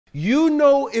You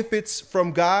know if it's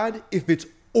from God, if it's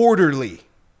orderly.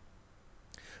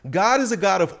 God is a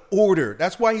God of order.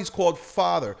 That's why he's called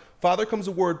Father. Father comes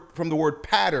from the word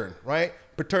pattern, right?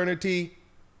 Paternity,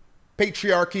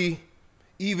 patriarchy,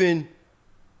 even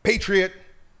patriot,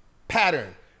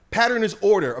 pattern. Pattern is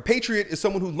order. A patriot is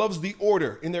someone who loves the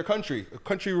order in their country. A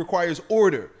country requires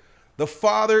order. The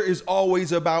Father is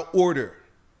always about order.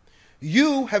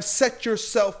 You have set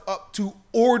yourself up to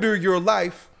order your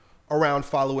life around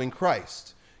following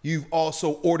Christ. You've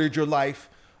also ordered your life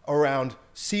around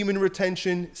semen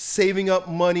retention, saving up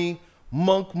money,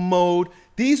 monk mode.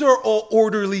 These are all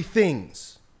orderly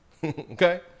things,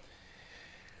 okay?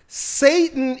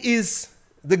 Satan is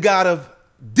the god of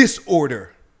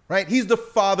disorder, right? He's the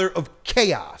father of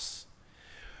chaos.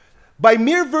 By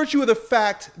mere virtue of the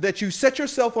fact that you set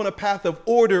yourself on a path of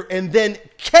order and then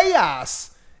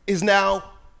chaos is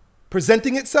now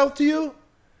presenting itself to you,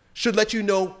 should let you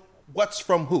know what's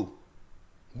from who.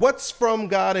 What's from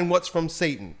God and what's from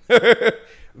Satan.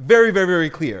 Very, very, very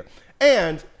clear.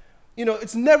 And, you know,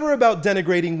 it's never about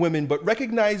denigrating women, but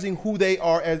recognizing who they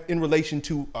are in relation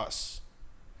to us.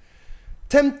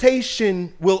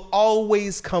 Temptation will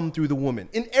always come through the woman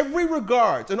in every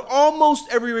regard, in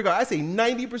almost every regard. I say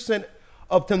 90%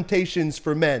 of temptations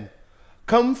for men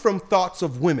come from thoughts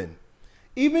of women.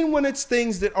 Even when it's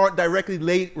things that aren't directly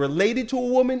related to a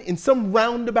woman, in some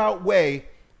roundabout way,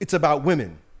 it's about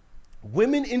women.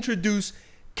 Women introduce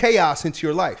chaos into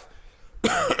your life.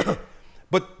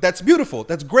 But that's beautiful.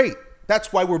 That's great.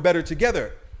 That's why we're better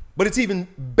together. But it's even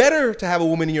better to have a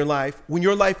woman in your life when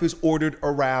your life is ordered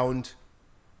around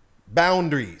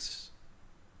boundaries.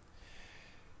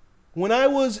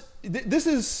 This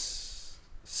is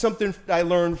something I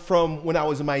learned from when I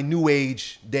was in my New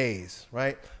Age days,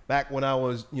 right? Back when I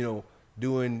was,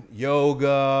 doing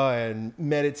yoga and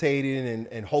meditating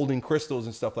and holding crystals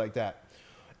and stuff like that.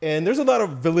 And there's a lot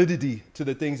of validity to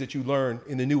the things that you learn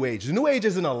in the New Age. The New Age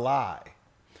isn't a lie.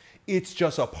 It's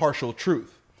just a partial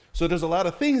truth. So there's a lot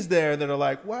of things there that are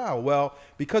like, wow, well,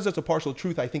 because it's a partial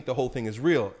truth, I think the whole thing is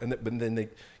real. But then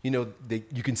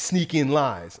you can sneak in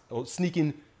lies or sneak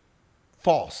in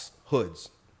falsehoods.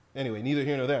 Anyway, neither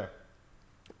here nor there.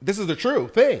 This is the true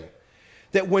thing.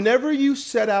 That whenever you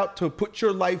set out to put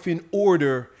your life in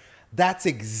order, that's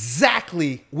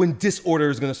exactly when disorder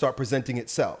is going to start presenting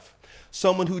itself.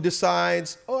 Someone who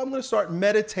decides, I'm going to start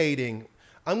meditating.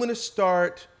 I'm going to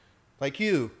start, like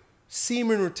you,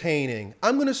 semen retaining.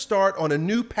 I'm going to start on a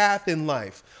new path in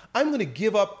life. I'm going to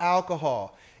give up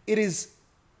alcohol. It is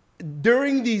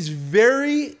during these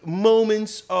very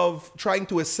moments of trying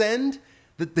to ascend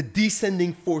that the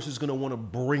descending force is going to want to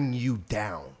bring you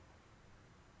down.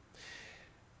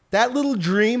 That little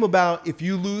dream about if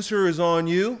you lose her is on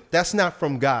you, that's not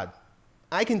from God.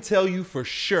 I can tell you for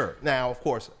sure. Now, of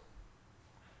course,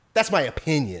 that's my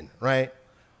opinion, right?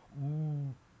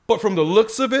 But from the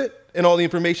looks of it and all the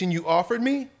information you offered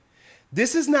me,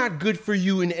 this is not good for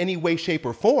you in any way, shape,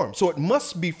 or form. So it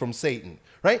must be from Satan,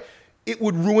 right? It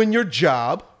would ruin your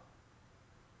job,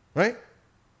 right?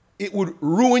 It would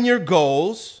ruin your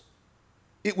goals.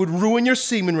 It would ruin your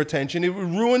semen retention. It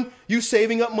would ruin you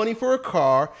saving up money for a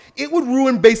car. It would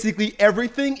ruin basically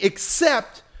everything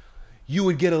except you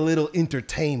would get a little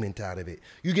entertainment out of it.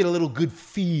 You get a little good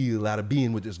feel out of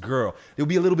being with this girl. There'll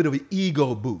be a little bit of an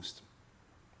ego boost,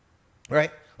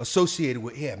 right? Associated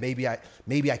with, maybe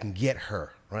I can get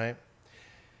her, right?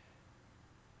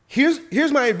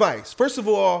 Here's my advice. First of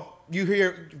all,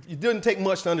 it doesn't take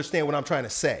much to understand what I'm trying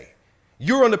to say.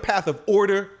 You're on the path of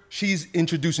order. She's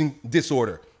introducing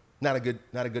disorder. Not a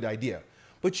good idea.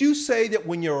 But you say that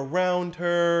when you're around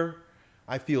her,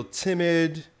 I feel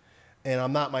timid and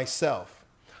I'm not myself.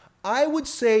 I would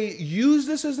say use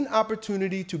this as an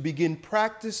opportunity to begin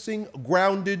practicing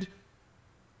grounded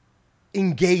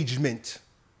engagement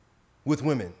with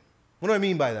women. What do I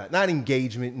mean by that? Not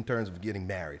engagement in terms of getting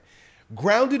married.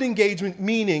 Grounded engagement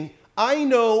meaning I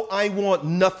know I want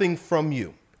nothing from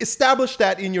you. Establish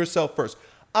that in yourself first.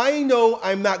 I know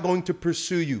I'm not going to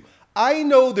pursue you. I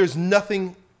know there's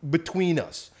nothing between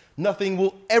us. Nothing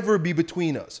will ever be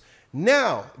between us.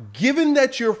 Now, given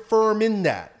that you're firm in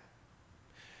that,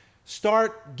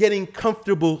 start getting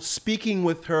comfortable speaking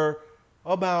with her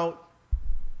about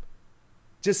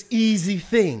just easy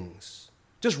things,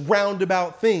 just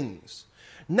roundabout things.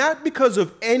 Not because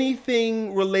of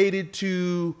anything related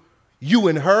to you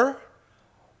and her,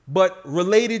 but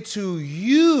related to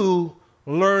you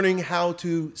learning how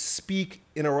to speak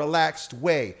in a relaxed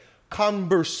way,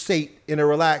 conversate in a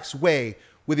relaxed way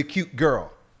with a cute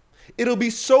girl. It'll be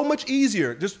so much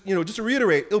easier, just to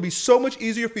reiterate, it'll be so much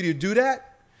easier for you to do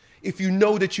that if you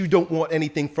know that you don't want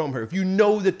anything from her, if you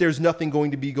know that there's nothing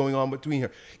going to be going on between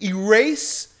her.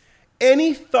 Erase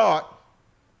any thought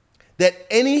that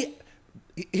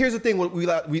here's the thing, what we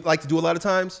like to do a lot of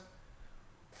times,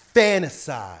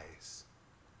 fantasize.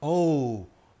 Oh,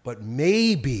 but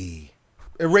maybe.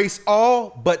 Erase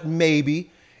all but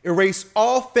maybe. Erase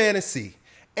all fantasy.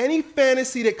 Any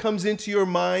fantasy that comes into your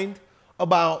mind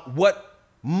about what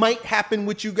might happen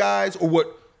with you guys or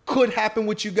what could happen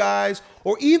with you guys,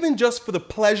 or even just for the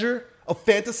pleasure of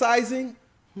fantasizing,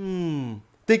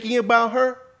 thinking about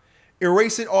her,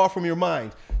 erase it all from your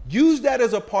mind. Use that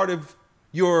as a part of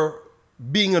your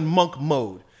being in monk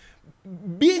mode.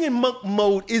 Being in monk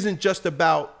mode isn't just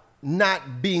about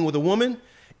not being with a woman.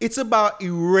 It's about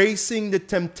erasing the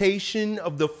temptation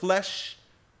of the flesh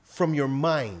from your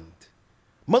mind.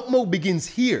 Monk mode begins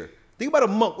here. Think about a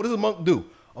monk. What does a monk do?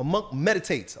 A monk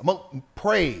meditates. A monk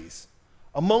prays.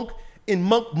 A monk in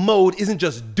monk mode isn't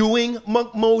just doing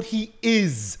monk mode. He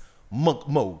is monk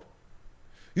mode.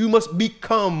 You must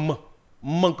become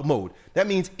monk mode. That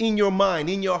means in your mind,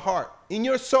 in your heart, in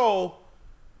your soul,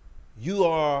 you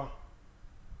are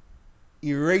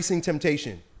erasing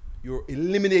temptation. You're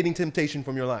eliminating temptation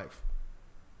from your life.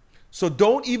 So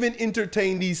don't even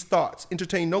entertain these thoughts.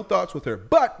 Entertain no thoughts with her.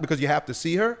 But because you have to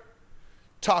see her,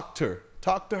 talk to her.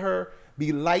 Talk to her.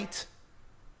 Be light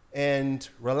and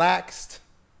relaxed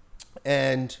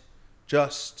and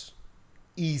just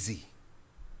easy.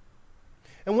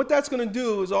 And what that's going to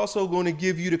do is also going to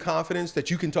give you the confidence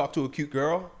that you can talk to a cute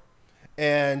girl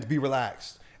and be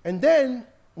relaxed. And then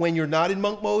when you're not in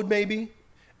monk mode maybe,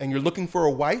 and you're looking for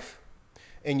a wife,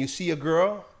 and you see a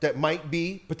girl that might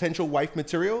be potential wife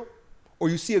material, or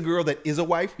you see a girl that is a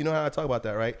wife, you know how I talk about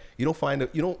that, right? You don't find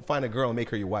a girl and make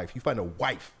her your wife. You find a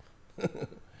wife.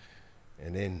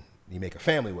 And then you make a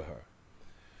family with her.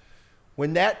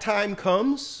 When that time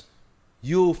comes,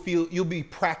 you'll be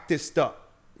practiced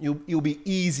up. You'll be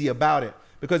easy about it.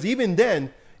 Because even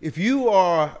then, if you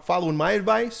are following my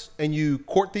advice and you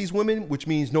court these women, which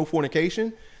means no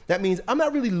fornication, that means I'm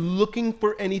not really looking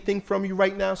for anything from you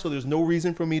right now, so there's no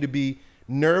reason for me to be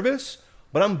nervous,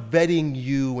 but I'm vetting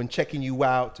you and checking you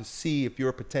out to see if you're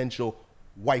a potential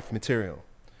wife material.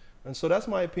 And so that's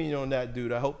my opinion on that,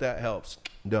 dude. I hope that helps.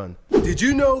 Done. Did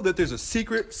you know that there's a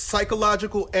secret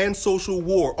psychological and social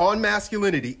war on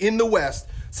masculinity in the West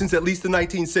since at least the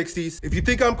 1960s? If you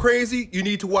think I'm crazy, you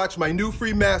need to watch my new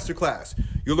free masterclass.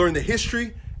 You'll learn the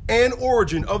history and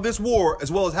origin of this war,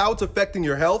 as well as how it's affecting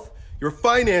your health, your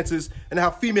finances, and how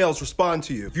females respond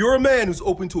to you. If you're a man who's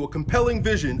open to a compelling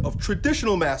vision of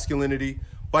traditional masculinity,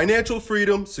 financial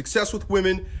freedom, success with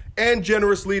women, and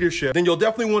generous leadership, then you'll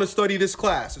definitely want to study this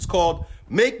class. It's called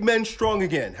Make Men Strong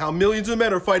Again, How Millions of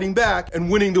Men Are Fighting Back and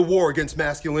Winning the War Against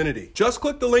Masculinity. Just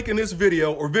click the link in this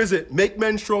video or visit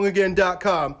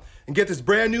MakeMenStrongAgain.com and get this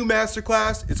brand new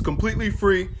masterclass. It's completely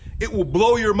free. It will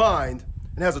blow your mind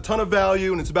and has a ton of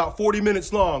value, and it's about 40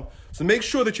 minutes long. So make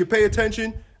sure that you pay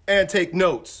attention and take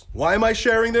notes. Why am I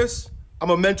sharing this? I'm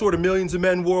a mentor to millions of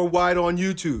men worldwide on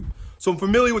YouTube. So I'm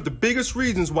familiar with the biggest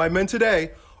reasons why men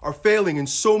today are failing in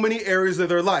so many areas of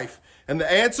their life. And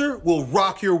the answer will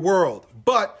rock your world,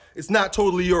 but it's not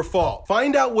totally your fault.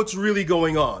 Find out what's really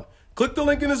going on. Click the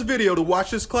link in this video to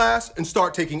watch this class and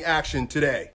start taking action today.